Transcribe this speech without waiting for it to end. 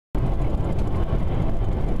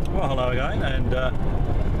Well, hello again, and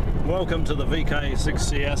welcome to the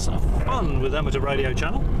VK6CS Fun with Amateur Radio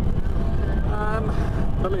channel.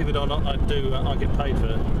 Believe it or not, I get paid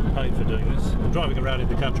for doing this. I'm driving around in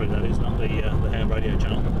the country, that is, not the ham radio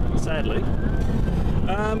channel, sadly.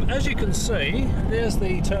 As you can see, there's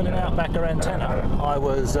the Terlin Outbacker antenna I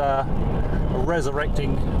was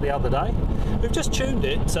resurrecting the other day. We've just tuned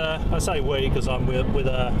it. I say we because I'm with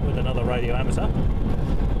another radio amateur.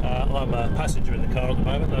 I'm a passenger in the car at the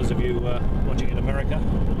moment. Those of you watching in America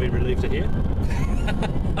will be relieved to hear.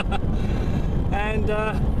 And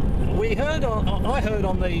I heard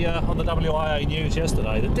on the WIA news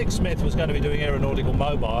yesterday that Dick Smith was going to be doing aeronautical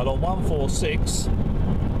mobile on 146.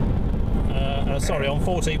 Sorry, on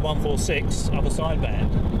 14146 upper sideband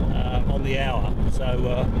on the hour.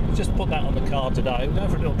 So just put that on the car today. We're going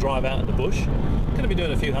for a little drive out in the bush. Going to be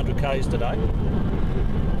doing a few hundred k's today,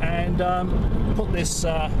 and put this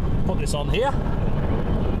on here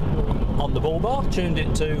on the bull bar. Tuned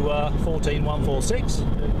it to 14146.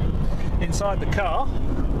 Inside the car,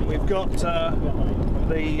 we've got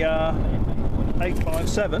the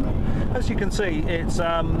 857. As you can see, it's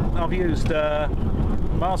I've used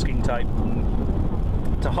masking tape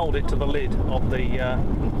to hold it to the lid of the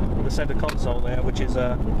centre console there, which is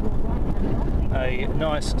a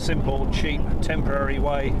nice, simple, cheap, temporary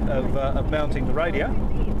way of mounting the radio.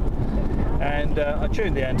 And I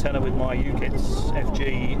tuned the antenna with my UKIT's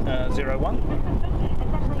FG01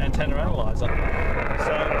 antenna analyzer.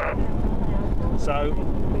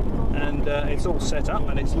 And it's all set up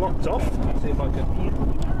and it's locked off. Let's see if I can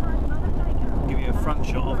give you a front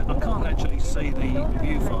shot of it. I can't actually see the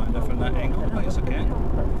viewfinder from that angle. Yes, I can.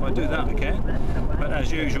 If I do that, I can. But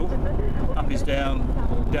as usual, up is down,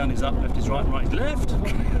 down is up, left is right, and right is left.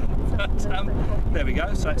 But there we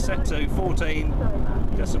go. So it's set to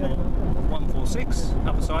 14.146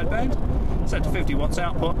 upper sideband. Set to 50 watts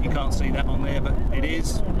output. You can't see that on there, but it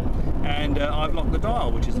is. And I've locked the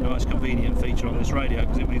dial, which is a nice convenient feature on this radio,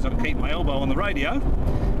 because it means I can keep my elbow on the radio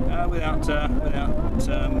without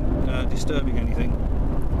disturbing anything.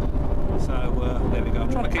 So there we go. I'm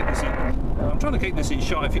trying to keep this in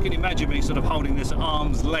shot. If you can imagine me sort of holding this at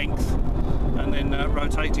arm's length and then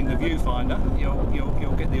rotating the viewfinder,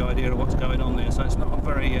 you'll get the idea of what's going on there. So it's not a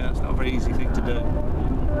very easy thing to do.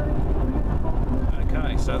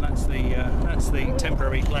 Okay, so that's the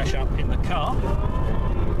temporary flash up in the car.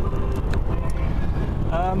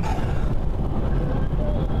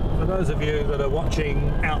 For those of you that are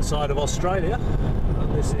watching outside of Australia,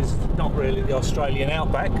 this is not really the Australian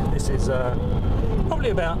outback. This is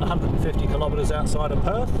probably about 150 kilometres outside of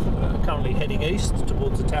Perth, currently heading east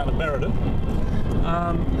towards the town of Merredin.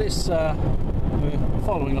 We're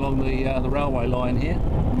following along the railway line here.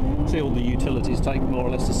 See, all the utilities take more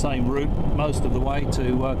or less the same route most of the way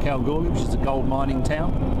to Kalgoorlie, which is a gold mining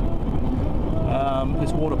town.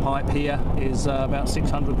 This water pipe here is about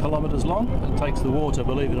 600 kilometres long. It takes the water,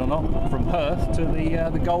 believe it or not, from Perth to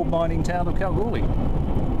the gold mining town of Kalgoorlie.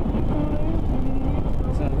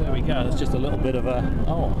 So there we go. It's just a little bit of a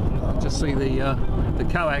just see the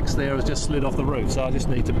coax there has just slid off the roof. So I just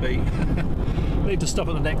need to need to stop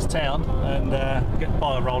at the next town and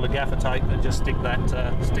buy a roll of gaffer tape and just stick that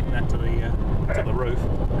to the roof.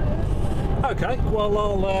 Okay. Well,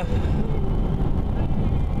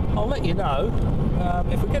 I'll let you know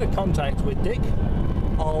if we get a contact with Dick.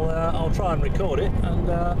 I'll try and record it and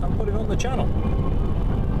put it on the channel.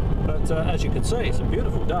 But as you can see, it's a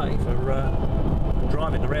beautiful day for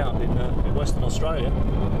driving around in Western Australia.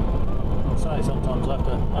 I'll say sometimes I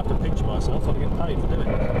have to pinch myself. I get paid for doing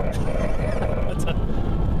it. But,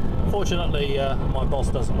 fortunately, my boss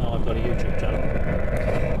doesn't know I've got a YouTube channel.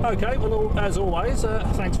 Okay, well, as always,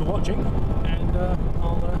 thanks for watching, and